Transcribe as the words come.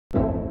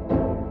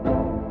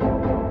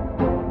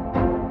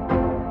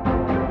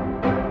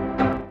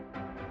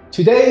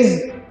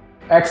Today's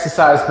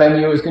exercise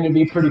menu is going to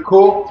be pretty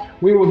cool.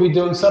 We will be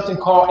doing something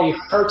called a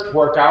HIRT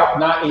workout,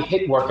 not a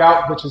HIT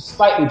workout, which is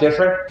slightly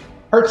different.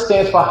 HIRT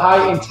stands for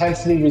high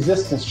intensity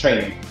resistance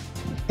training.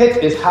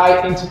 HIT is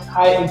high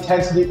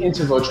intensity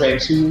interval training,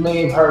 so you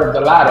may have heard of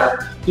the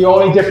latter. The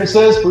only difference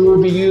is we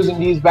will be using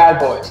these bad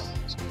boys.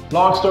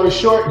 Long story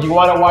short, you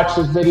want to watch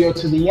this video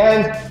to the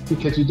end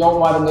because you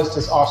don't want to miss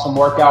this awesome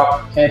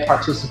workout and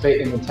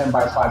participate in the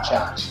 10x5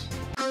 challenge.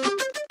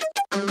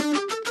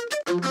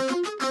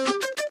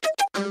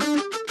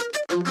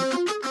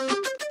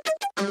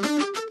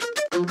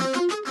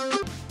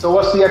 So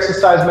what's the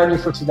exercise menu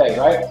for today,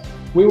 right?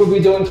 We will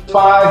be doing 5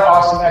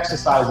 awesome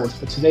exercises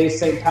for today's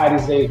St.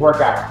 Patty's Day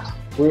workout.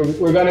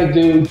 We're gonna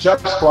do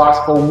jump squats,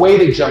 but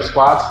weighted jump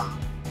squats,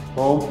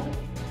 boom,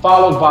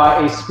 followed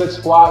by a split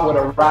squat with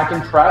a rack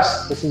and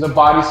press. This is a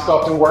body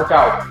sculpting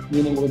workout,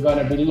 meaning we're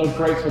gonna look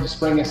great for the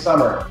spring and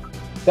summer.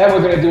 Then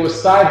we're gonna do a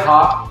side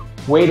hop,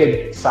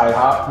 weighted side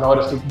hop.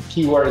 Notice the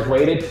key word is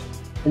weighted.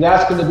 And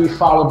that's gonna be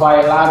followed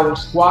by a lateral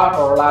squat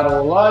or a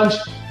lateral lunge.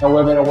 And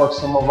we're gonna work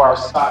some of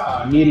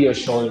our medial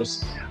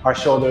shoulders. Our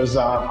shoulders,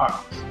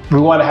 we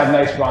wanna have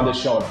nice rounded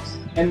shoulders.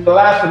 And the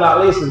last but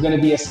not least is gonna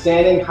be a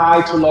standing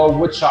high to low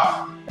wood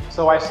chop.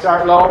 So I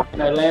start low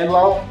and I land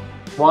low.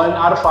 1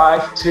 out of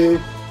 5, 2,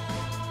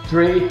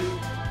 3,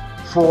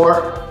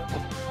 4,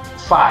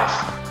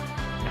 5.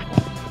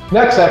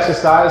 Next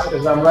exercise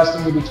is I'm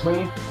resting in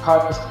between.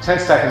 10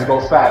 seconds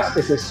go fast.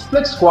 It's a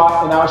split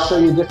squat, and I'll show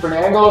you different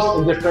angles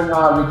and different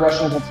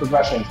regressions and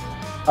progressions.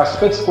 A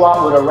split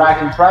squat with a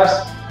rack and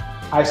press,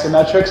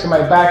 isometric, so my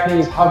back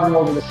knee is hovering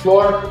over the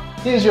floor.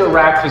 Here's your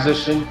rack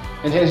position,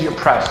 and here's your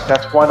press.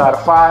 That's 1 out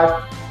of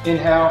 5.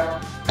 Inhale,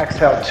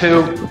 exhale,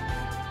 2,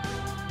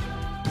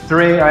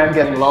 3, I am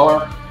getting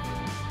lower.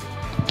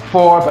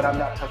 4, but I'm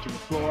not touching the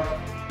floor.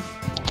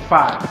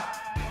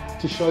 5.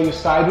 To show you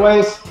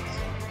sideways,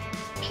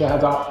 should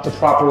have the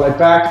proper leg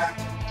back.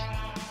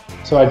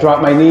 So I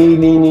drop my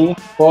knee.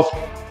 Both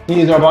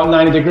knees are about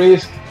 90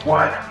 degrees.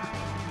 1,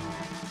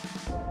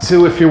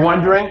 2, if you're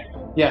wondering.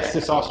 Yes,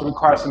 this also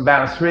requires some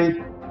balance.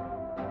 3.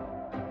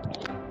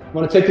 I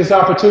want to take this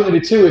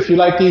opportunity too. If you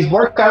like these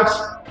workouts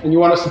and you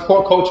want to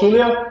support Coach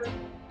Julio,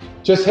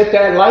 just hit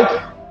that like,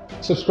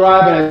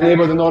 subscribe, and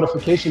enable the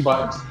notification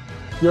buttons.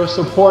 Your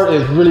support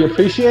is really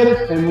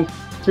appreciated, and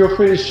feel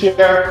free to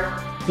share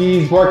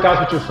these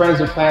workouts with your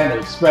friends and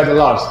family. Spread the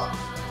love.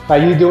 By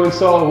you doing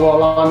so, it will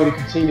allow me to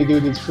continue to do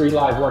these free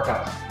live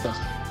workouts.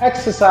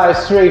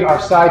 Exercise 3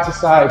 are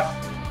side-to-side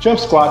jump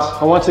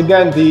squats. And once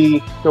again,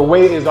 the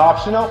weight is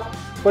optional.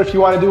 But if you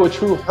want to do a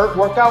true HIRT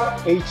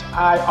workout,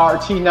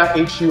 H-I-R-T, not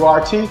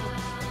H-U-R-T,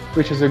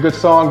 which is a good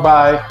song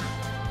by,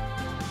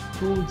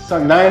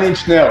 sung 9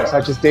 Inch Nails.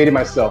 I just dated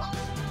myself.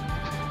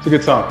 It's a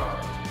good song.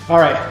 All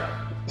right,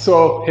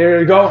 so here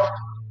we go.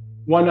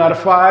 1 out of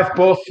 5,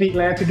 both feet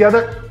land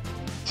together.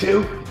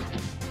 2.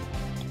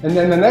 And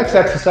then the next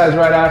exercise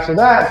right after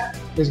that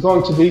is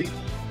going to be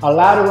a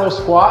lateral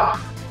squat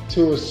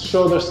to a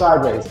shoulder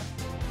sideways.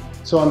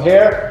 So I'm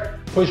here,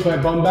 push my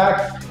bum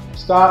back,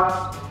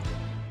 stop,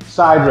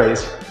 side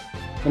raise.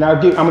 And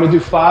I'm gonna do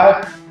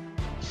 5.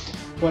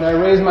 When I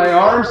raise my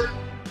arms,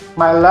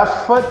 my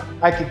left foot,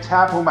 I can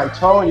tap with my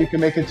toe and you can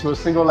make it to a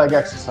single leg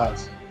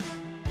exercise.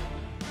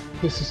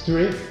 This is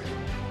 3.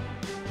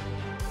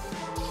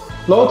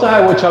 Low to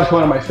high wood chop is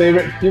one of my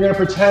favorite. You're gonna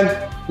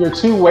pretend your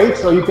 2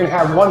 weights, or you can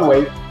have 1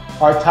 weight,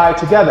 are tied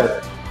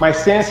together. My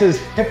stance is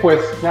hip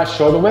width, not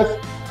shoulder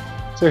width.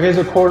 So here's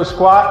a quarter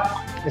squat.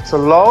 It's a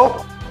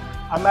low.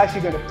 I'm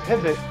actually gonna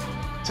pivot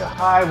to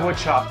high wood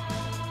chop.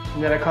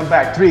 And then I come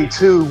back, 3,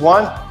 2,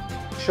 1.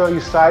 Show you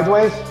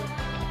sideways.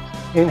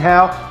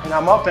 Inhale, and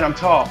I'm up and I'm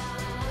tall.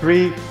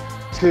 3,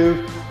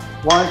 2,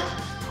 1.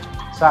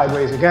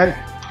 Sideways again.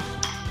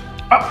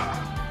 Up.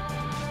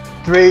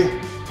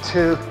 3,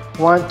 2,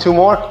 1. 2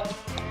 more.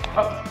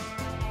 Up.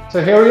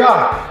 So here we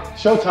are.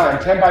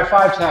 Showtime,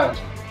 10x5 challenge.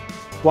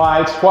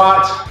 Wide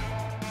squats,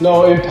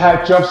 low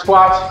impact jump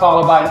squats,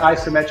 followed by an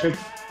isometric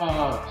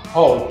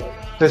hold.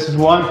 This is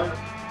 1,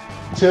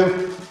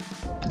 2,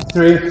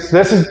 3. So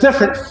this is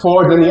different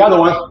than the other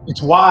one.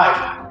 It's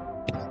wide.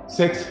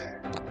 6,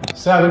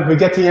 7. We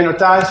get the inner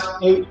thighs.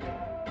 8,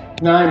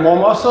 9. More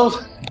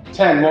muscles.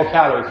 10. More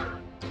calories.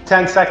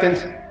 10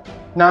 seconds.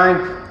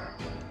 9,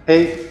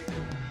 8,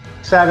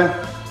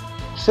 7,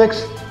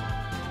 6,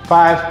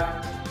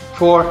 5,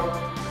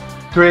 4,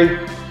 3,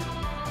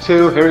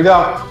 2. Here we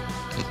go.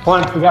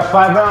 1, we got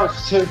 5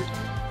 rounds. 2,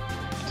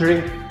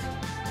 3,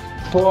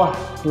 4.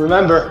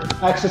 Remember,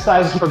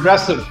 exercise is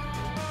progressive.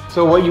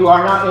 So what you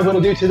are not able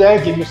to do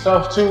today, give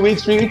yourself 2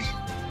 weeks, 3 weeks.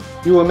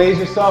 You amaze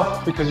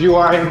yourself because you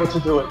are able to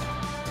do it.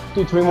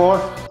 Do 3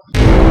 more.